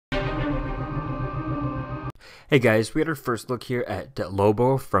Hey guys, we had our first look here at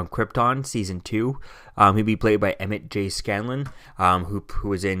Lobo from Krypton Season 2. He'll be played by Emmett J. Scanlon, who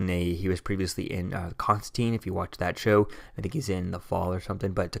was previously in Constantine, if you watch that show. I think he's in The Fall or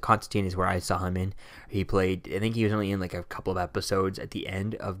something, but Constantine is where I saw him in. I think he was only in like a couple of episodes at the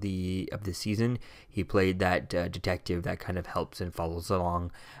end of the season. He played that detective that kind of helps and follows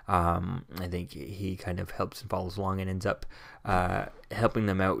along. I think he kind of helps and follows along and ends up helping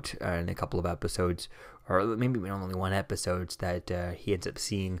them out in a couple of episodes. Or maybe only one episode that he ends up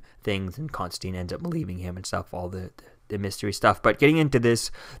seeing things and Constantine ends up believing him and stuff, all the mystery stuff. But getting into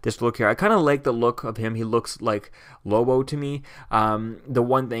this look here, I kind of like the look of him. He looks like Lobo to me. The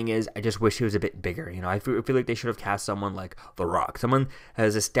one thing is, I just wish he was a bit bigger. You know, I feel like they should have cast someone like The Rock. Someone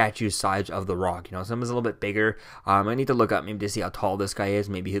has a statue size of The Rock. You know, someone's a little bit bigger. I need to look up maybe to see how tall this guy is.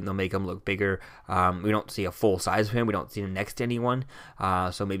 Maybe they'll make him look bigger. We don't see a full size of him. We don't see him next to anyone.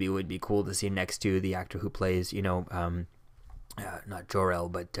 So maybe it would be cool to see him next to the actor who plays, you know, not Jor-El,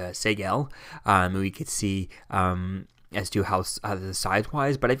 but Segel. We could see as to how the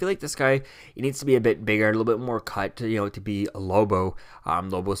size-wise, but I feel like this guy, he needs to be a bit bigger, a little bit more cut, to be a Lobo.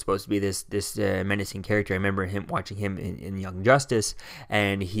 Lobo's supposed to be this menacing character. I remember watching him in Young Justice,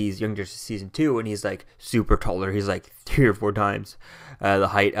 and he's Young Justice Season 2, and he's like super taller. He's like 3 or 4 times the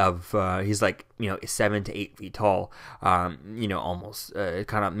height of, he's like, 7 to 8 feet tall, almost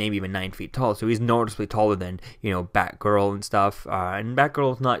kind of maybe even 9 feet tall. So he's noticeably taller than, Batgirl and stuff. And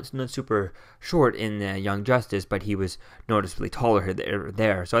Batgirl's not super short in Young Justice, but he was noticeably taller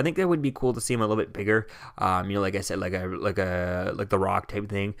there. So I think that would be cool to see him a little bit bigger. Like I said, like The Rock type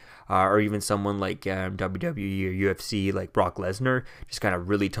thing, or even someone like WWE or UFC, like Brock Lesnar, just kind of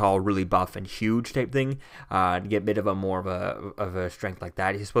really tall, really buff, and huge type thing. To get a bit of a more of a strength like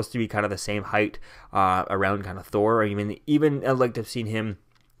that. He's supposed to be kind of the same height around kind of Thor, or even I'd like to have seen him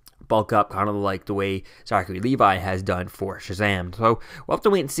bulk up kind of like the way Zachary Levi has done for Shazam. So we'll have to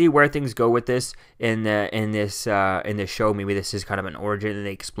wait and see where things go with this in this show. Maybe this is kind of an origin and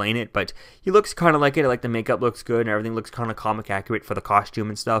they explain it, but he looks kind of like it. Like the makeup looks good and everything looks kind of comic accurate for the costume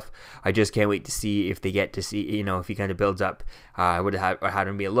and stuff. I just can't wait to see if they get to see, if he kind of builds up. I would have had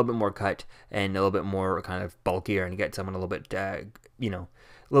him be a little bit more cut and a little bit more kind of bulkier and get someone a little bit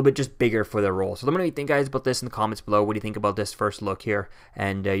a little bit just bigger for their role. So let me know what you think, guys, about this in the comments below. What do you think about this first look here?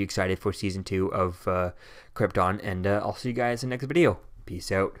 And you excited for Season 2 of Krypton? And I'll see you guys in the next video. Peace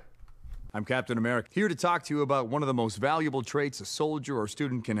out. I'm Captain America, here to talk to you about one of the most valuable traits a soldier or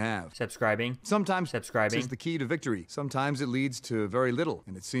student can have. Subscribing. Sometimes subscribing is the key to victory. Sometimes it leads to very little,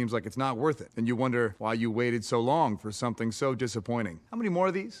 and it seems like it's not worth it. And you wonder why you waited so long for something so disappointing. How many more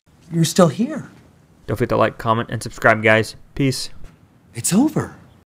of these? You're still here. Don't forget to like, comment, and subscribe, guys. Peace. It's over.